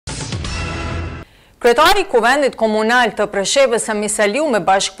Kryetari Kuvendit komunal të Preshevës Sami Salihu me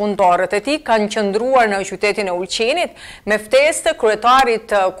bashkëpunëtorët e tij kanë qëndruar në qytetin e Ulqinit me ftesë të kryetarit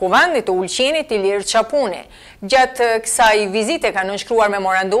të Kuvendit të Ulqinit Ilir Çapuni. Gjatë kësaj vizite kanë nënshkruar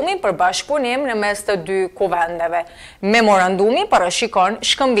memorandumin për bashkëpunim në mes të dy kuvendeve. Memorandumi parashikon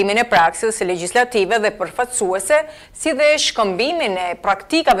shkëmbimin e praksës legjislative dhe përfaqësuese, si dhe shkëmbimin e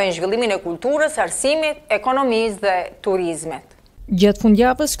praktikave në zhvillimin e kulturës, arsimit, ekonomisë dhe turizmit. Gjatë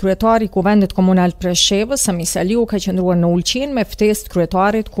fundjavës, kryetari Kuvendit Komunal Preshevës Sami Salihu ka qëndruar në Ulqin me ftesë të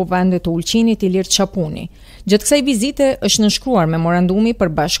kryetarit Kuvendit të Ulqinit Ilir Çapuni. Gjatë kësaj vizite është nënshkruar memorandumi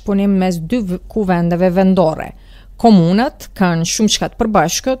për bashkëpunim mes dy kuvendeve vendore. Komunat kanë shumë çka të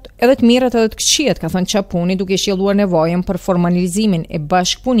përbashkët, edhe të mirat edhe të këqijet, ka thënë Çapuni, duke sjellur nevojën për formalizimin e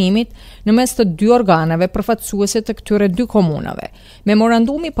bashkëpunimit në mes të dy organeve përfaqësuese të këtyre dy komunave.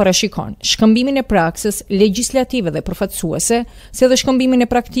 Memorandumi parashikon shkëmbimin e praksës legjislative dhe përfaqësuese, si edhe shkëmbimin e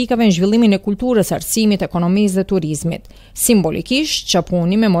praktikave në zhvillimin e kulturës, arsimit, ekonomisë dhe turizmit. Simbolikisht,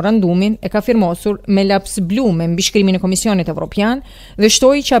 Çapuni memorandumin e ka firmosur me laps blu me mbishkrimin e Komisionit Evropian dhe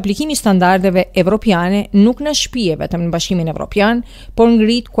shtoi që aplikimi i standardeve evropiane nuk na shpije vetëm në Bashkimin Evropian, por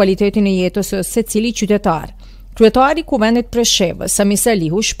ngrit cilësinë e jetës së secili qytetar. Kryetari Kuvendit Preshevës Sami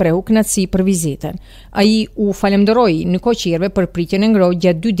Salihu shprehu kënaqësi për vizitën. Ai u falenderoi në koqirve për pritjen e ngrohtë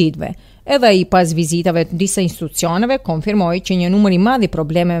gjatë 2 ditëve. Edhe ai pas vizitave të disa institucioneve konfirmoi që një numër i madh i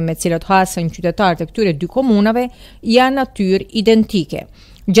problemeve me të cilat hasen qytetarët e këtyre dy komunave janë natyrë identike.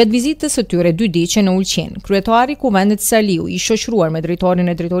 Gjatë vizitës së tyre 2 ditëshe në Ulqin, kryetari Kuvendit Salihu i shoqëruar me drejtorin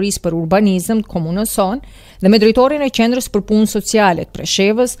e drejtorisë për urbanizëm të komunës son dhe me drejtorin e qendrës për punë sociale të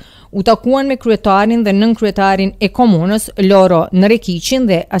Preshevës, u takuan me kryetarin dhe nënkryetarin e komunës Loro Nërekiqin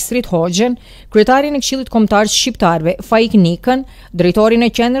dhe Astrid Hoxhen, kryetarin e Këshillit Kombëtar të Shqiptarëve Faik Nikën, drejtorin e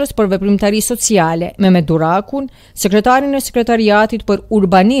qendrës për veprimtari sociale Mehmet Durakun, sekretarin e sekretariatit për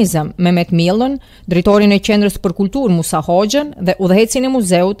urbanizëm Mehmet Millën, drejtorin e qendrës për kulturë Musa Hoxhen dhe udhëheqësin e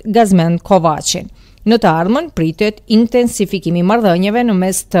muzeut Gazmend Kovaçin. Në të ardhmen pritet intensifikimi i marrëdhënieve në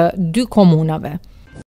mes të dy komunave.